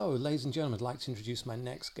ladies and gentlemen, I'd like to introduce my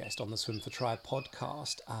next guest on the Swim for Try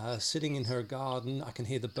podcast. Sitting in her garden, I can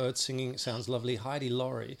hear the birds singing. It sounds lovely. Heidi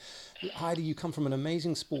Laurie. Heidi, you come from an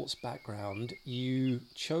amazing sports background. You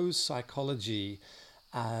chose psychology,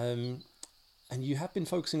 um, and you have been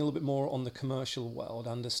focusing a little bit more on the commercial world,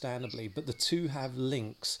 understandably, but the two have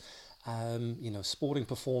links. Sporting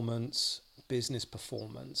performance, business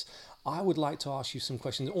performance. I would like to ask you some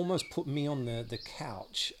questions. Almost put me on the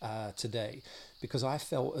couch today, because I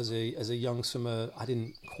felt as a young swimmer I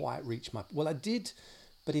didn't quite reach my, well, I did,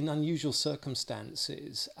 but in unusual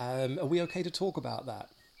circumstances. Are we okay to talk about that?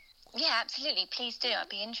 Yeah, absolutely. Please do. I'd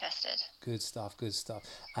be interested. Good stuff. Good stuff.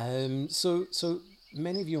 So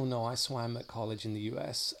many of you will know I swam at college in the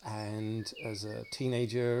US, and as a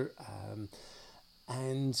teenager,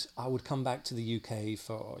 and I would come back to the UK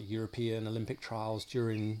for European Olympic trials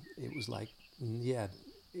during, it was like, yeah,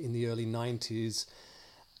 in the early 90s.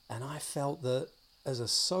 And I felt that as a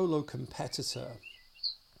solo competitor,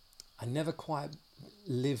 I never quite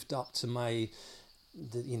lived up to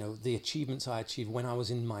the achievements I achieved when I was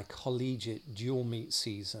in my collegiate dual meet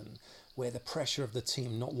season, where the pressure of the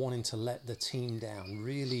team, not wanting to let the team down,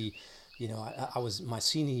 really, I was, my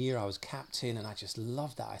senior year, I was captain, and I just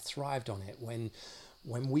loved that. I thrived on it.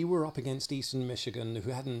 When we were up against Eastern Michigan,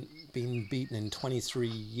 who hadn't been beaten in 23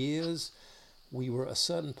 years, we were at a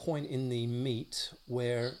certain point in the meet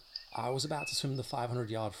where I was about to swim the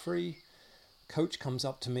 500-yard free. Coach comes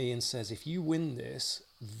up to me and says, if you win this,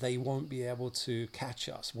 they won't be able to catch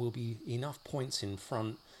us. We'll be enough points in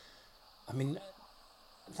front. I mean,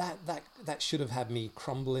 that should have had me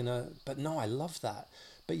crumble in a, but no, I love that.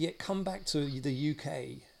 But yet come back to the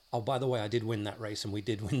UK. Oh, by the way, I did win that race and we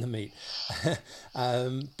did win the meet.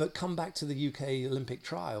 But come back to the UK Olympic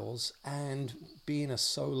trials and being a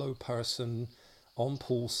solo person on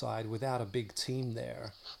poolside without a big team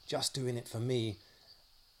there, just doing it for me.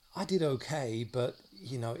 I did okay, but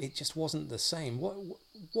it just wasn't the same.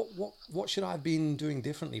 What should I have been doing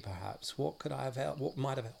differently? Perhaps what could I have helped? What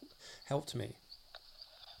might have helped me?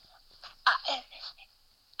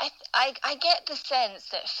 I, I get the sense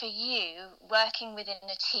that for you, working within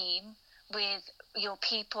a team with your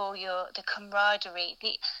people, the camaraderie,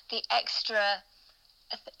 the extra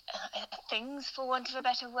things, for want of a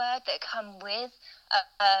better word, that come with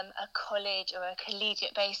a college or a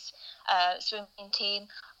collegiate-based swimming team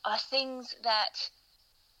are things that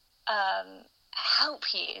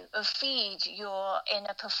help you or feed your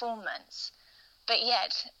inner performance. But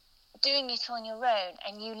yet, doing it on your own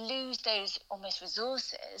and you lose those almost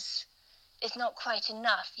resources is not quite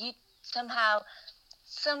enough. You somehow,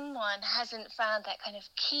 someone hasn't found that kind of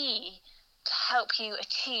key to help you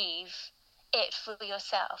achieve it for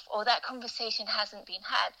yourself, or that conversation hasn't been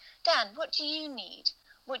had. Dan, what do you need?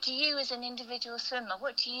 What do you as an individual swimmer,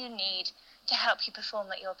 what do you need to help you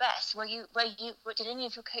perform at your best? Did any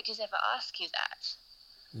of your coaches ever ask you that?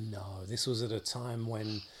 No, this was at a time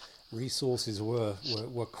when resources were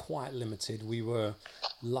quite limited. We were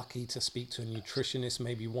lucky to speak to a nutritionist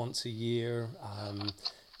maybe once a year.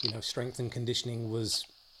 Strength and conditioning was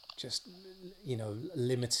just,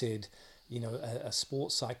 limited. A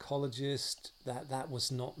sports psychologist, that was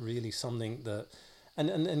not really something that,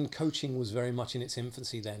 and coaching was very much in its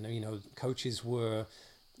infancy then. Coaches were,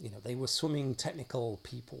 they were swimming technical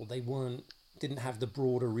people. They didn't have the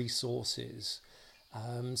broader resources.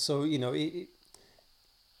 So it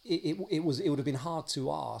would have been hard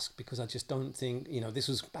to ask, because I just don't think, this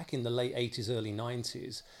was back in the late 80s, early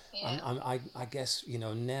 90s. Yeah. I guess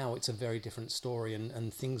now it's a very different story,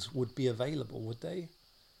 and things would be available, would they?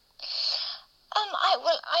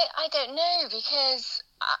 I don't know, because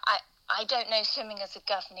I don't know swimming as a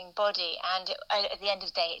governing body, and at the end of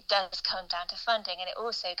the day, it does come down to funding, and it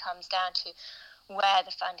also comes down to where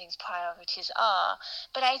the funding's priorities are.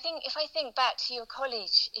 But I think if I think back to your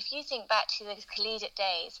college, if you think back to those collegiate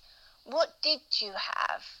days, what did you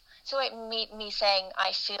have? So me saying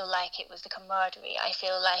I feel like it was the camaraderie, I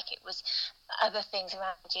feel like it was other things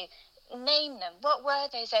around you. Name them. What were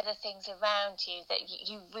those other things around you that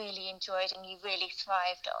you really enjoyed and you really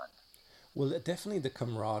thrived on? Well, definitely the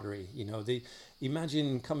camaraderie. The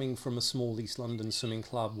imagine coming from a small East London swimming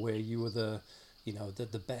club where you were the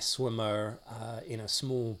best swimmer in a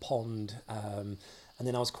small pond. And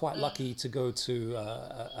then I was quite lucky to go to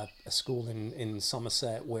a school in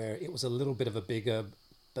Somerset where it was a little bit of a bigger,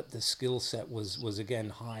 but the skill set was again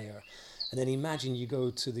higher. And then imagine you go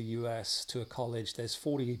to the US to a college, there's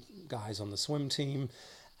 40 guys on the swim team,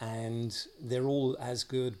 and they're all as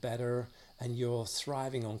good, better, and you're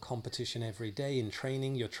thriving on competition every day. In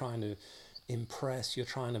training, you're trying to impress, you're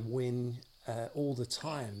trying to win all the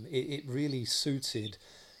time. It really suited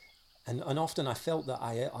And often I felt that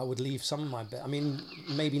I would leave some of my best, I mean,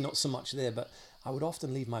 maybe not so much there, but I would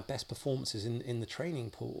often leave my best performances in the training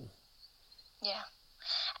pool. Yeah.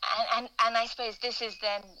 And I suppose this is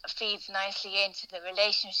then feeds nicely into the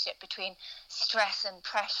relationship between stress and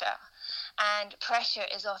pressure. And pressure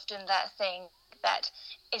is often that thing that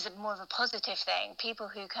is more of a positive thing. People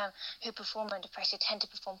who perform under pressure tend to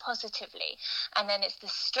perform positively, and then it's the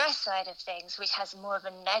stress side of things which has more of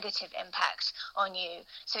a negative impact on you.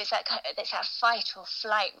 So it's that fight or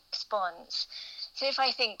flight response. So if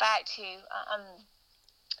I think back to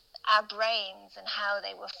our brains and how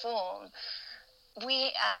they were formed,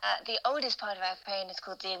 the oldest part of our brain is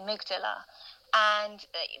called the amygdala, and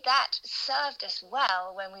that served us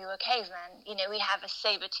well when we were cavemen. You know, we have a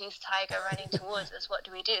saber-toothed tiger running towards us. What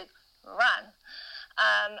do? Run.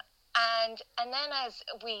 And then as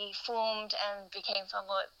we formed and became far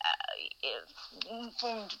more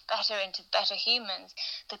formed better into better humans,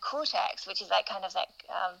 the cortex, which is that kind of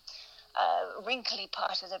wrinkly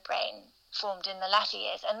part of the brain, formed in the latter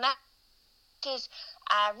years, and that is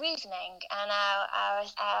our reasoning and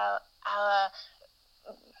our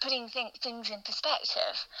putting things in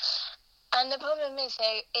perspective. And the problem is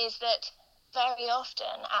that very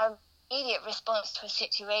often our immediate response to a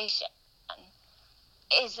situation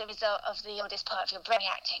is a result of the oldest part of your brain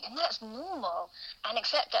reacting, and that's normal, and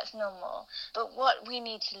accept that's normal. But what we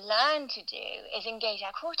need to learn to do is engage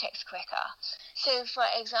our cortex quicker. So, for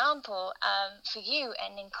example, for you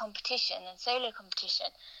and in competition and solo competition,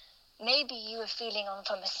 maybe you were feeling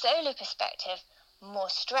from a solo perspective more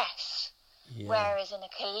stress, Yeah. whereas in a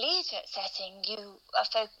collegiate setting you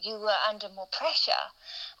were under more pressure,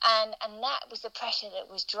 and that was the pressure that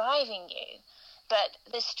was driving you, but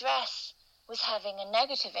the stress was having a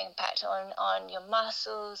negative impact on your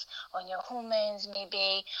muscles, on your hormones,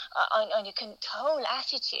 maybe on your whole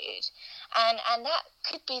attitude, and that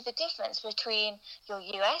could be the difference between your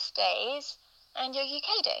US days and your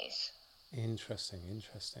UK days. Interesting,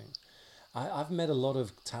 interesting. I've met a lot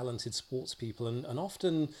of talented sports people, and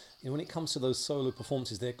often, when it comes to those solo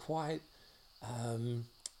performances, um,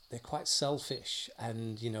 they're quite selfish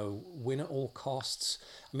and, win at all costs.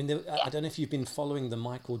 I mean, Yeah. I don't know if you've been following the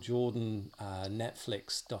Michael Jordan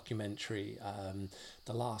Netflix documentary,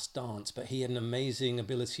 The Last Dance, but he had an amazing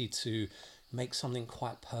ability to make something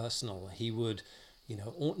quite personal. He would,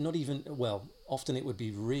 not even, well, often it would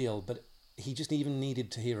be real, but he just even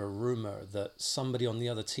needed to hear a rumor that somebody on the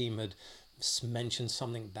other team had mentioned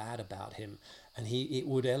something bad about him, and it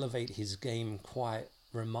would elevate his game quite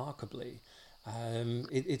remarkably.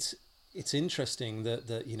 It's interesting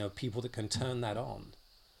that people that can turn that on.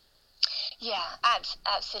 Yeah,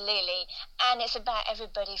 absolutely. And it's about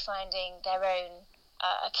everybody finding their own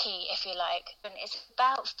key, if you like. And it's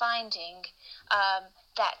about finding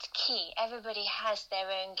that key. Everybody has their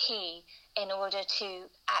own key in order to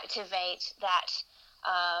activate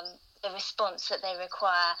the response that they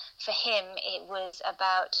require. For him, it was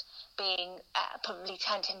about being probably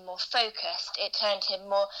turned him more focused. It turned him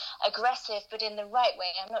more aggressive, but in the right way.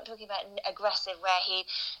 I'm not talking about aggressive where he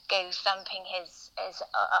goes thumping his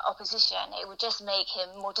opposition. It would just make him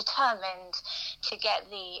more determined to get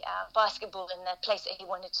the basketball in the place that he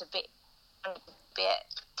wanted to be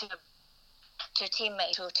it to a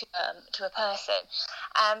teammate or to a person.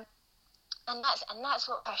 Um, and that's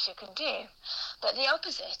what pressure can do. But the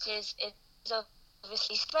opposite is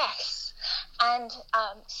obviously stress, and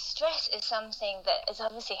stress is something that is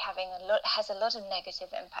obviously has a lot of negative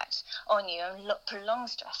impact on you, and prolonged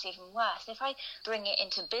stress even worse. If I bring it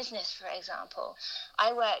into business, for example,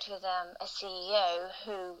 I worked with a CEO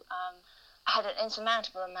who had an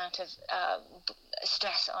insurmountable amount of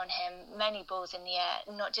stress on him, many balls in the air,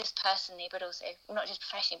 not just professionally, but also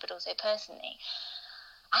personally.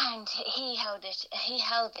 And he held this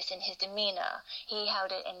in his demeanor. He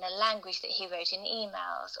held it in the language that he wrote in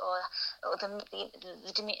emails, or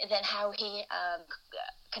then how he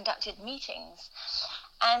conducted meetings.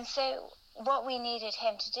 And so what we needed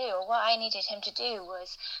him to do, or what I needed him to do,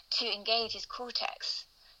 was to engage his cortex,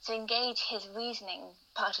 to engage his reasoning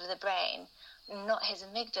part of the brain, not his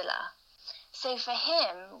amygdala. So for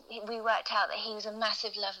him, we worked out that he was a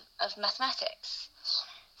massive love of mathematics.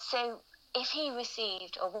 So if he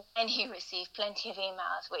received, or when he received, plenty of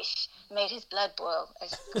emails which made his blood boil,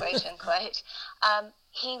 as quote unquote,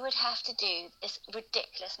 he would have to do this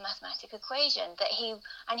ridiculous mathematical equation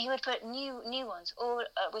and he would put new ones all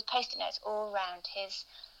with post-it notes all around his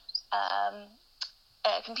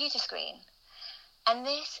computer screen, and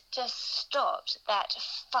this just stopped that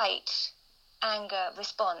fight anger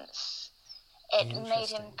response. It made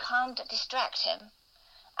him Interesting. distract him,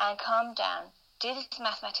 and calm down, do this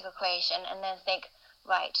mathematical equation, and then think,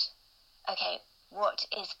 right, okay, what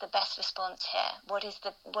is the best response here? What do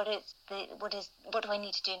I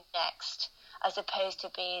need to do next? As opposed to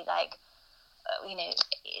be like,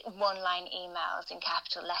 one-line emails in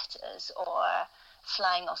capital letters, or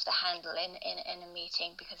flying off the handle in a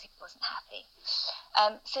meeting because he wasn't happy.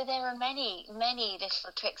 So there are many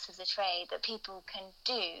little tricks of the trade that people can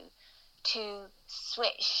do to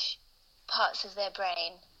switch parts of their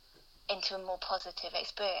brain into a more positive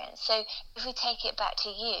experience. So if we take it back to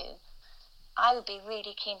you, I would be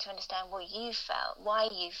really keen to understand what you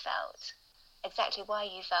felt, exactly why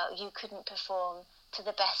you felt you couldn't perform to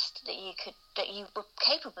the best that you were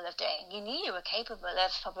capable of doing. You knew you were capable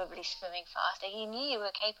of probably swimming faster. You knew you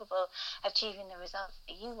were capable of achieving the results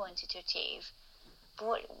that you wanted to achieve.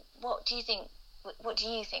 But what do you think? What do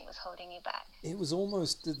you think was holding you back? It was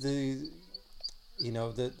almost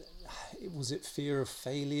was it fear of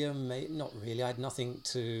failure? Not really. I had nothing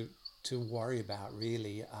to worry about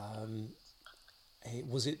really.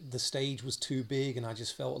 Was it the stage was too big and I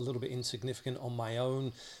just felt a little bit insignificant on my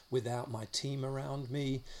own without my team around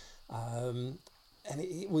me, and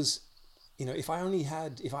it was, if I only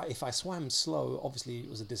had if I swam slow, obviously it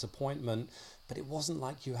was a disappointment, but it wasn't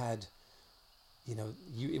like you had,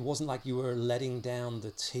 it wasn't like you were letting down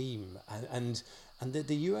the team, and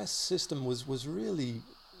the US system was really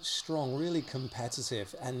strong, really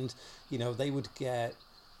competitive, and they would get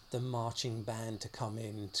the marching band to come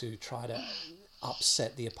in to try to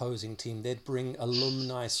upset the opposing team. They'd bring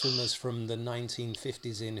alumni swimmers from the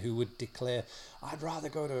 1950s in who would declare, "I'd rather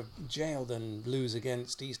go to jail than lose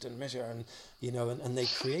against Eastern Michigan," and they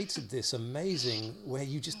created this amazing where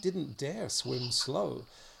you just didn't dare swim slow.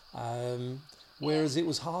 Whereas it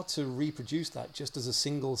was hard to reproduce that just as a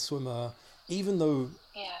single swimmer, even though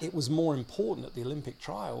it was more important at the Olympic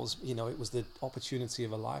trials. It was the opportunity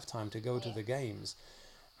of a lifetime to go to the games.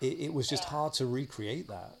 It was just hard to recreate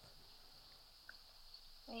that.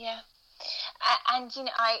 Yeah. And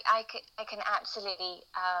I can absolutely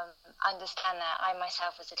understand that. I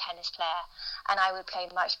myself was a tennis player, and I would play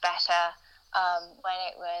much better when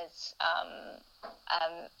it was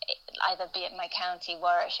either be it my county,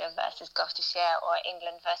 Warwickshire versus Gloucestershire, or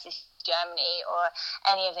England versus Germany, or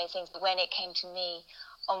any of those things. But when it came to me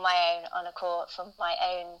on my own, on a court, from my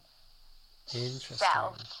own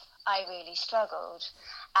self, I really struggled.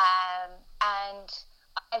 And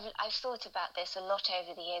I've thought about this a lot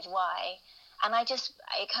over the years, why, and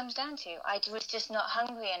it comes down to, I was just not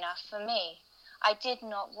hungry enough for me. I did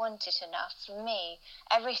not want it enough for me.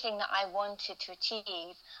 Everything that I wanted to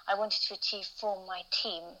achieve for my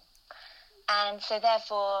team. And so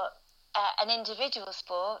therefore, an individual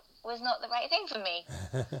sport was not the right thing for me.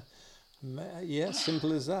 Yeah,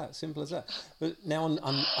 simple as that. But now,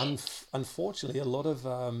 unfortunately, a lot of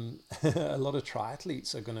a lot of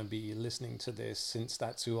triathletes are going to be listening to this, since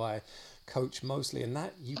that's who I coach mostly, and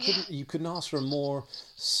that you couldn't ask for a more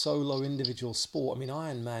solo individual sport. I mean,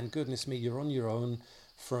 Ironman, goodness me, you're on your own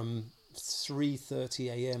from 3:30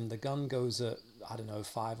 a.m. The gun goes at, I don't know,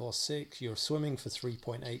 5 or 6. You're swimming for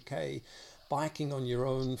 3.8k, biking on your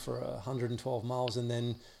own for 112 miles, and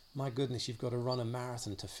then, my goodness, you've got to run a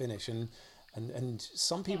marathon to finish. And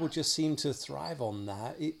some people just seem to thrive on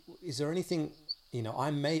that. Is there anything,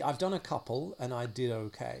 I've done a couple and I did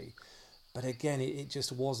okay, but again, it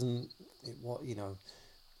just wasn't,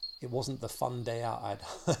 it wasn't the fun day out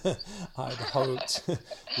I'd hoped.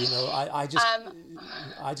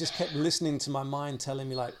 I just kept listening to my mind telling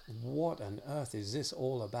me, like, what on earth is this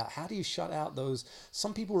all about? How do you shut out those?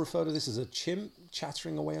 Some people refer to this as a chimp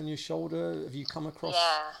chattering away on your shoulder. Have you come across?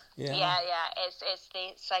 Yeah. It's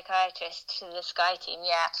the psychiatrist to the Sky Team.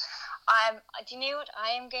 Yeah. Do you know what?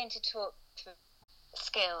 I am going to talk to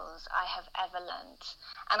skills I have ever learnt.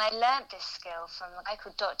 And I learnt this skill from a guy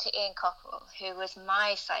called Dr. Ian Cockerill, who was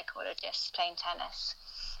my psychologist playing tennis.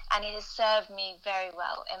 And it has served me very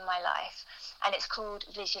well in my life. And it's called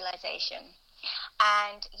visualization.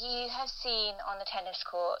 And you have seen on the tennis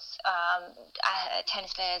courts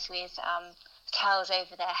tennis players with towels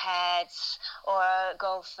over their heads, or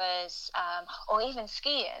golfers, or even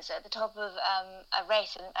skiers at the top of a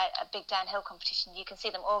race, a big downhill competition. You can see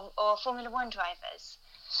them, or Formula One drivers.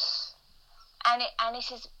 And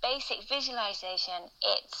it is basic visualization.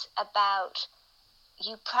 It's about,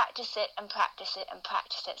 you practice it and practice it and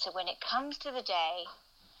practice it. So when it comes to the day,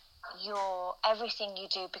 everything you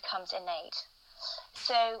do becomes innate.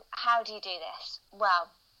 So how do you do this? Well,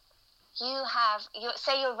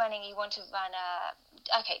 say you're running, you want to run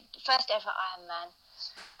first ever Ironman,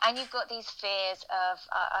 and you've got these fears of,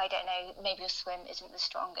 I don't know, maybe your swim isn't the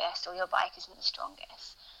strongest, or your bike isn't the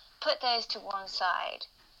strongest. Put those to one side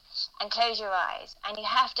and close your eyes, and you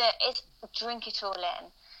have to drink it all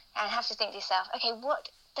in. and have to think to yourself, okay, what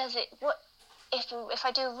if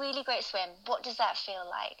I do a really great swim, what does that feel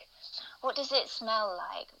like? What does it smell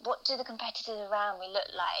like? What do the competitors around me look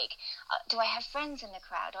like? Do I have friends in the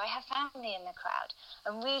crowd? Do I have family in the crowd?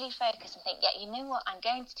 And really focus and think, yeah, you know what? I'm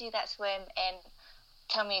going to do that swim in,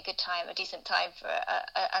 tell me a good time, a decent time for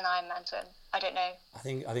an Ironman swim. I don't know. I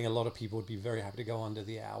think a lot of people would be very happy to go under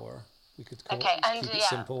the hour. We could Okay, and keep it yeah, we're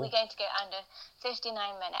simple. going to go under 59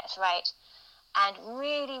 minutes, right? And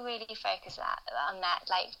really, really focus on that.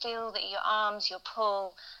 Like, feel that your arms, your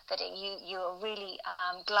pull, that you're really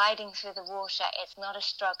gliding through the water. It's not a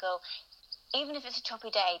struggle. Even if it's a choppy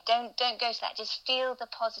day, don't go to that. Just feel the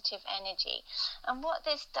positive energy. And what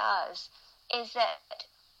this does is that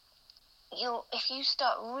if you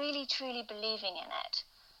start really truly believing in it,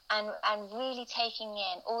 and really taking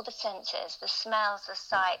in all the senses, the smells, the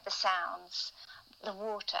sight, the sounds, the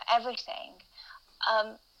water, everything,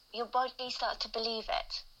 your body starts to believe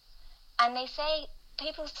it. And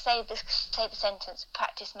people say the sentence,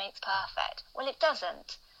 practice makes perfect. Well, it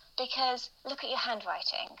doesn't, because look at your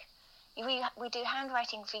handwriting. We do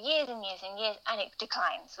handwriting for years and years and years, and it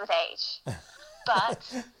declines with age. But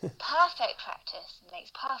perfect practice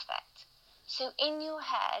makes perfect. So in your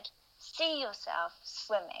head, see yourself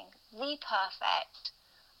swimming the perfect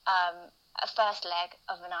first leg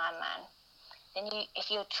of an Ironman. Then if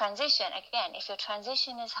your transition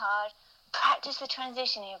is hard, practice the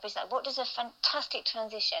transition in your business. What does a fantastic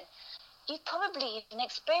transition? You've probably even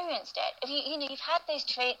experienced it. If you've had those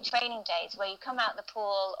training days where you come out the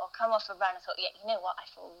pool or come off a run and thought, yeah, you know what, I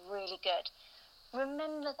feel really good.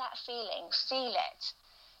 Remember that feeling, feel it.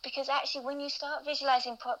 Because actually, when you start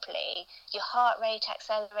visualizing properly, your heart rate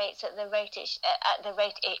accelerates at the rate.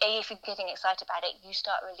 If you're getting excited about it, you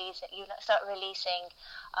start releasing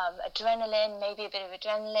adrenaline, maybe a bit of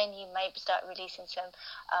adrenaline. You may start releasing some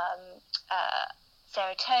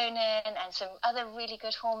serotonin and some other really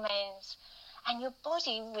good hormones, and your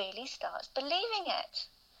body really starts believing it.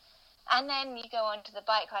 And then you go on to the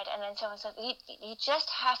bike ride, and then so on. So you just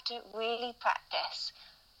have to really practice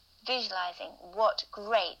visualizing what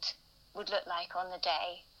great would look like on the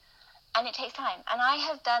day. And it takes time. And I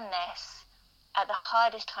have done this at the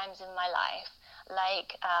hardest times in my life.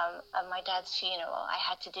 Like at my dad's funeral, I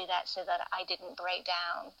had to do that so that I didn't break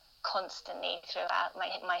down constantly throughout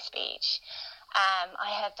my speech.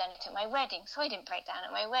 I have done it at my wedding, so I didn't break down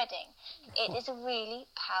at my wedding. It is a really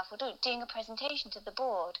powerful tool. Doing a presentation to the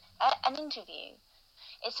board, an interview.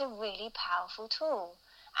 It's a really powerful tool.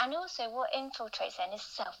 And also what infiltrates then is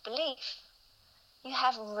self-belief. You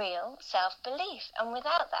have real self-belief. And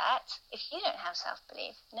without that, if you don't have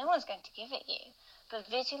self-belief, no one's going to give it you. But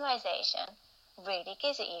visualization really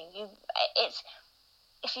gives it you.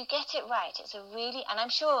 If you get it right, it's a really, and I'm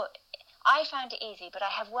sure I found it easy, but I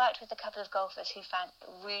have worked with a couple of golfers who found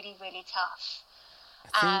it really, really tough.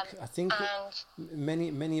 I think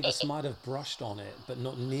many of us It, might have brushed on it, but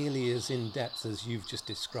not nearly as in depth as you've just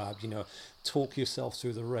described. Talk yourself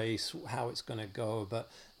through the race, how it's going to go, but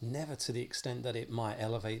never to the extent that it might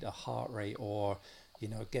elevate a heart rate or,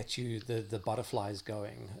 get you the butterflies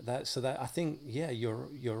going. That I think, yeah, you're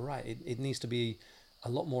right. It needs to be a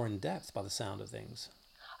lot more in depth by the sound of things.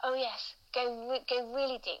 oh yes, go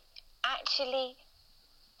really deep. Actually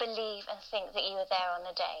believe and think that you were there on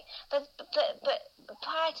the day. But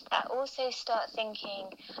prior to that, also start thinking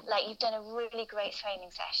like you've done a really great training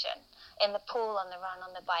session in the pool, on the run,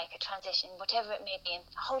 on the bike, a transition, whatever it may be, and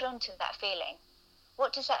hold on to that feeling.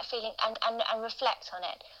 What does that feeling, and reflect on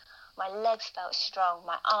it. My legs felt strong,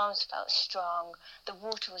 my arms felt strong, the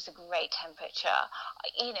water was a great temperature.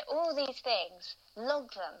 All these things,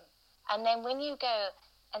 log them. And then when you go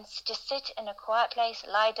and just sit in a quiet place,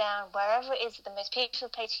 lie down, wherever it is the most peaceful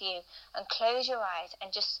place for you, and close your eyes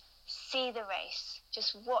and just see the race.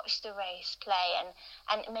 Just watch the race play,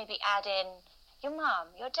 and maybe add in your mum,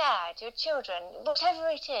 your dad, your children, whatever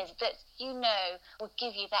it is that will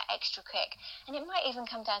give you that extra kick. And it might even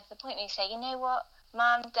come down to the point where you say, you know what,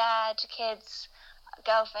 mum, dad, kids,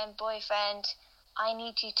 girlfriend, boyfriend, I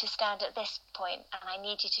need you to stand at this point, and I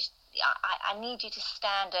need you to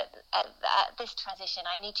stand at this transition.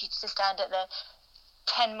 I need you to stand at the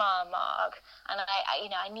 10-mile mark, and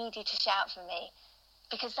I need you to shout for me,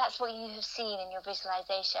 because that's what you have seen in your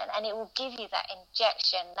visualization, and it will give you that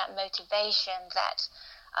injection, that motivation, that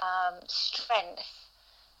strength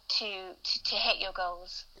to hit your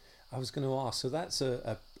goals. I was going to ask, so that's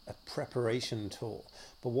a preparation tool,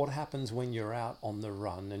 but what happens when you're out on the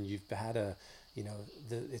run and you've had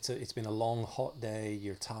it's been a long hot day,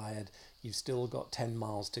 you're tired, you've still got 10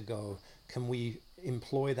 miles to go. Can we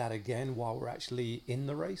employ that again while we're actually in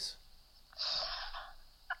the race?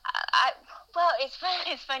 I, well, It's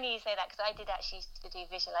funny you say that, because I did actually used to do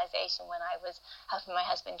visualization when I was helping my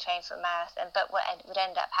husband train for a marathon. But what would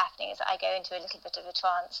end up happening is that I go into a little bit of a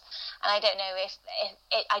trance, and I don't know if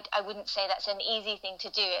I wouldn't say that's an easy thing to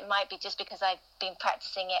do. It might be just because I've been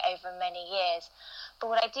practicing it over many years. But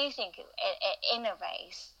what I do think in a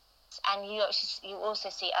race, and you also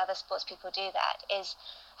see other sports people do that, is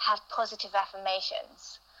have positive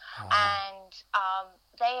affirmations. And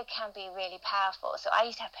they can be really powerful. So I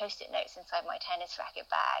used to have post-it notes inside my tennis racket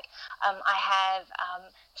bag. I have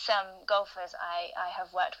some golfers I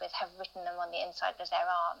have worked with have written them on the inside of their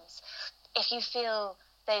arms. If you feel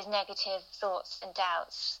those negative thoughts and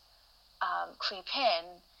doubts creep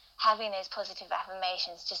in, having those positive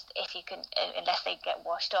affirmations, just if you can, unless they get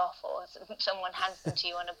washed off or someone hands them to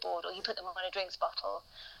you on a board or you put them on a drinks bottle,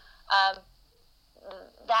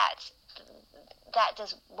 that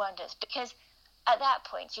does wonders, because at that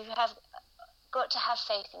point you have got to have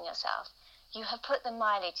faith in yourself. You have put the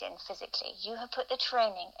mileage in physically. You have put the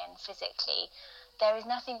training in physically. There is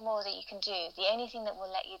nothing more that you can do. The only thing that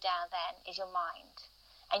will let you down then is your mind.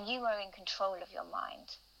 And you are in control of your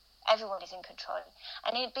mind. Everyone is in control.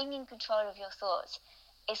 And being in control of your thoughts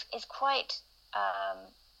is quite...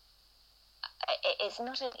 it's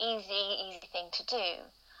not an easy thing to do.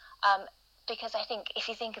 Because I think if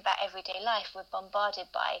you think about everyday life, we're bombarded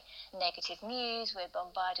by negative news, we're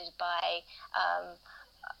bombarded by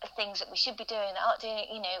things that we should be doing that aren't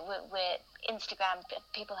doing. We're Instagram,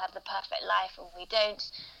 people have the perfect life and we don't.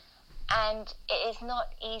 And it is not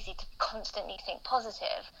easy to constantly think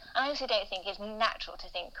positive. And I also don't think it's natural to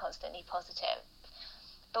think constantly positive.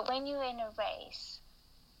 But when you're in a race,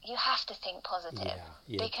 you have to think positive,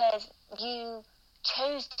 because you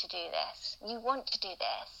chose to do this. You want to do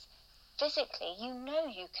this. Physically, you know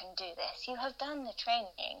you can do this. You have done the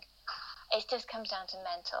training. It just comes down to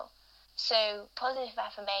mental. So positive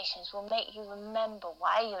affirmations will make you remember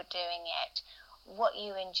why you're doing it, what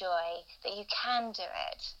you enjoy, that you can do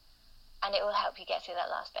it, and it will help you get through that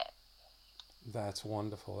last bit. That's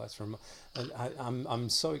wonderful. I'm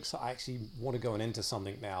so excited. I actually want to go into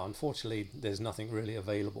something now. Unfortunately, there's nothing really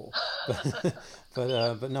available,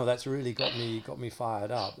 but no, that's really got me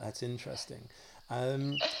fired up. That's interesting.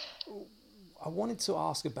 I wanted to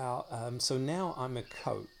ask about, so now I'm a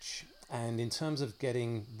coach, and in terms of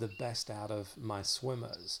getting the best out of my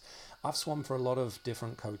swimmers, I've swum for a lot of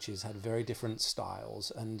different coaches, had very different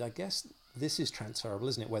styles, and I guess this is transferable,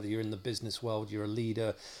 isn't it? Whether you're in the business world, you're a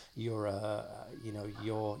leader, you're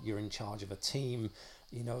in charge of a team,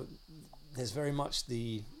 there's very much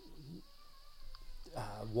the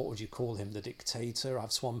what would you call him, the dictator.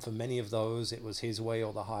 I've swum for many of those. It was his way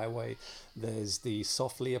or the highway. There's the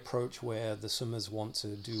softly approach where the swimmers want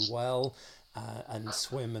to do well and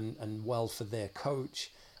swim and well for their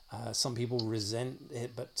coach. Some people resent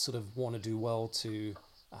it but sort of want to do well to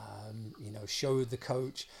show the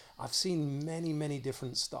coach. I've seen many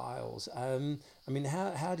different styles.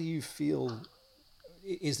 How do you feel?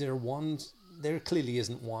 Is there one? There clearly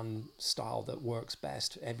isn't one style that works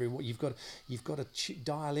best. You've got to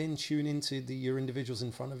dial in, tune into your individuals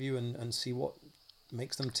in front of you, and see what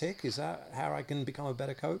makes them tick. Is that how I can become a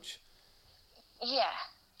better coach? Yeah.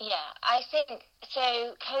 I think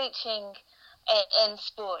so. Coaching in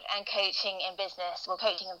sport and coaching in business. Well,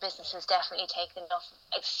 coaching in business has definitely taken off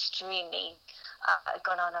extremely.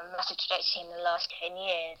 Gone on a massive trajectory in the last 10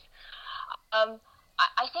 years.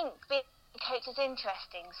 I think being a coach is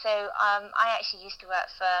interesting. So I actually used to work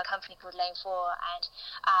for a company called Lane 4, and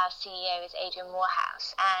our CEO is Adrian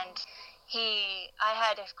Morehouse. And I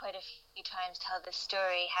heard quite a few times tell this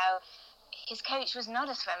story, how his coach was not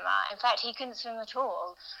a swimmer. In fact, he couldn't swim at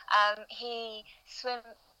all. He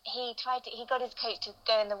got his coach to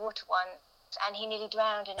go in the water once, and he nearly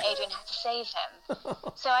drowned, and Adrian had to save him.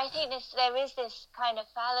 So I think there is this kind of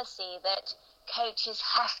fallacy that coaches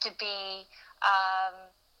have to be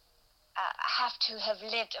have to have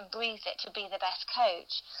lived and breathed it to be the best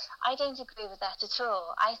coach. I don't agree with that at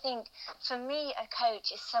all. I think for me, a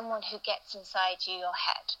coach is someone who gets inside your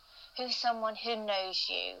head, who's someone who knows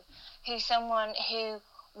you, who's someone who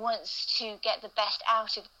wants to get the best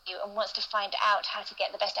out of you and wants to find out how to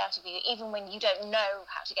get the best out of you, even when you don't know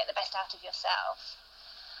how to get the best out of yourself.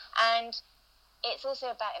 And it's also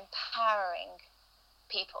about empowering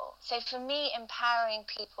people. So for me, empowering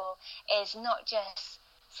people is not just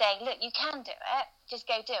saying, look, you can do it, just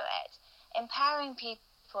go do it. Empowering people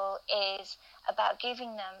is about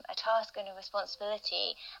giving them a task and a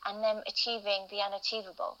responsibility and them achieving the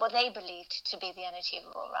unachievable, what they believed to be the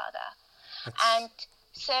unachievable, rather. And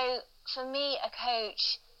so for me, a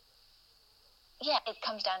coach yeah, it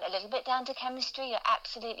comes down a little bit down to chemistry. You're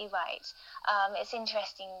absolutely right. It's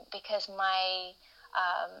interesting because my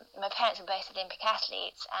parents were both Olympic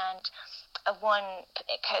athletes, and one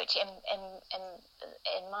coach in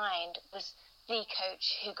mind was the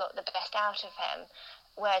coach who got the best out of him,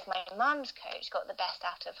 whereas my mum's coach got the best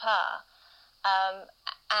out of her.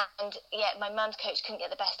 And yet my mum's coach couldn't get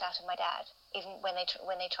the best out of my dad, even when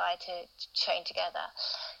they tried to train together.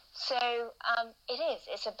 So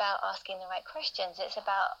it's about asking the right questions. It's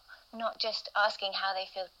about not just asking how they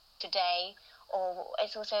feel today, or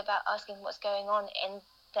it's also about asking what's going on in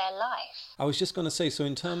their life. I was just going to say, so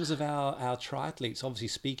in terms of our triathletes, obviously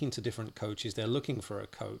speaking to different coaches, they're looking for a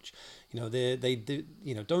coach. They do,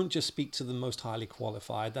 don't just speak to the most highly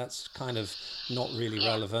qualified. That's kind of not really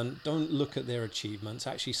relevant. Don't look at their achievements.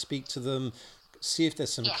 Actually speak to them, see if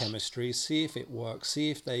there's some chemistry, see if it works, see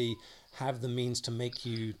if they have the means to make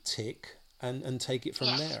you tick, and take it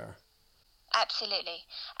from there. Absolutely.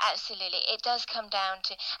 It does come down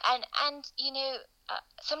to, and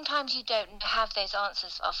sometimes you don't have those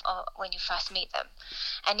answers of when you first meet them,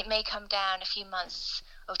 and it may come down a few months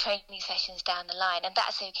of training sessions down the line, and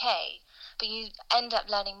that's okay. But you end up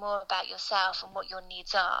learning more about yourself and what your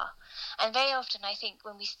needs are. And very often, I think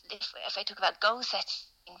if I talk about goal setting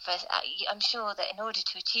first, I'm sure that in order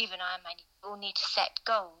to achieve an Ironman, you all need to set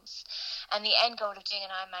goals. And the end goal of doing an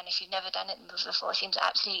Ironman, if you've never done it before, seems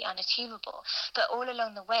absolutely unachievable. But all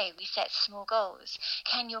along the way, we set small goals.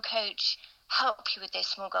 Can your coach help you with those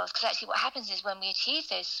small goals? Because actually what happens is when we achieve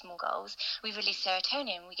those small goals, we release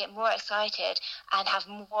serotonin, we get more excited and have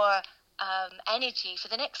more energy for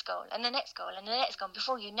the next goal and the next goal and the next goal.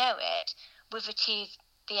 Before you know it, we've achieved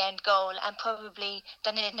the end goal and probably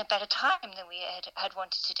done it in a better time than we had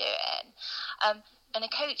wanted to do it in. And a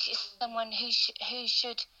coach is someone who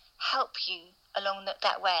should help you along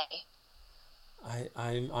that way.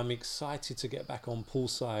 I'm excited to get back on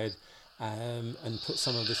poolside and put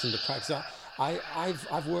some of this into practice.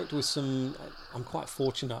 I've worked with some. I'm quite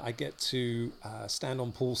fortunate. I get to stand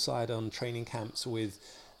on poolside on training camps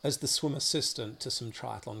as the swim assistant to some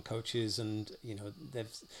triathlon coaches, and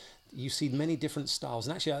you see many different styles.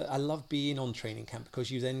 And actually, I love being on training camp because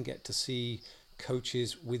you then get to see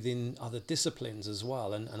coaches within other disciplines as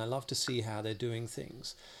well, and I love to see how they're doing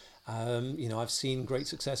things. I've seen great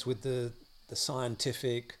success with the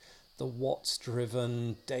scientific, the Watts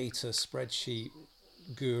driven data spreadsheet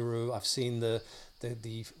guru. I've seen the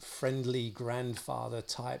friendly grandfather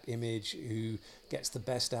type image who gets the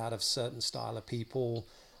best out of certain style of people.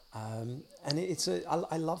 And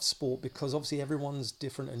I love sport because obviously everyone's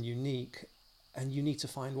different and unique, and you need to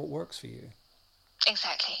find what works for you.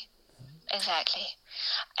 Exactly. It's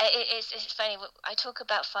funny. I talk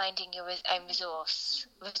about finding your own resources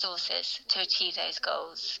to achieve those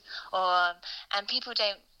goals, and people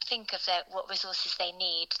don't think of what resources they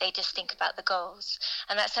need. They just think about the goals,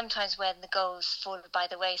 and that's sometimes when the goals fall by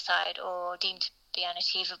the wayside or deemed to be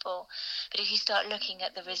unachievable. But if you start looking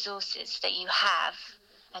at the resources that you have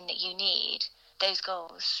and that you need, those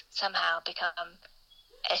goals somehow become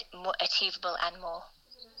more achievable and more.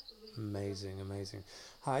 Amazing.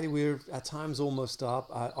 Heidi, we're at times almost up.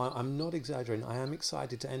 I'm not exaggerating. I am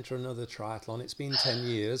excited to enter another triathlon. It's been 10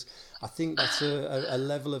 years. I think that's a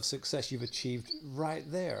level of success you've achieved right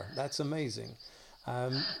there. That's amazing.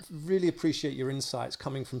 Really appreciate your insights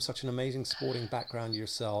coming from such an amazing sporting background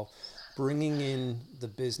yourself, bringing in the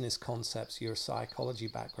business concepts, your psychology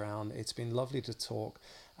background. It's been lovely to talk.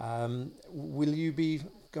 Will you be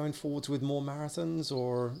going forwards with more marathons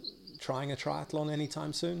or trying a triathlon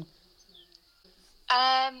anytime soon?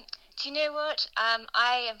 Do you know what?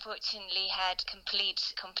 I unfortunately had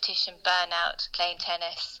complete competition burnout playing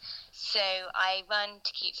tennis, so I run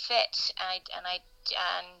to keep fit,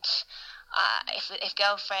 if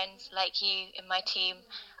girlfriends like you in my team,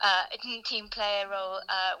 team player, or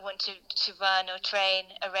want to run or train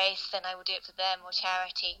a race, then I will do it for them or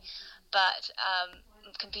charity. But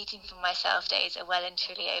competing for myself days are well and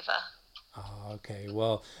truly over. Okay.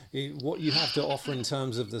 Well, what you have to offer in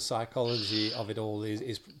terms of the psychology of it all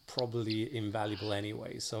is probably invaluable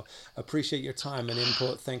anyway. So appreciate your time and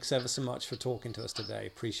input. Thanks ever so much for talking to us today.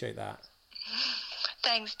 Appreciate that.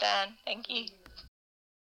 Thanks, Dan. Thank you.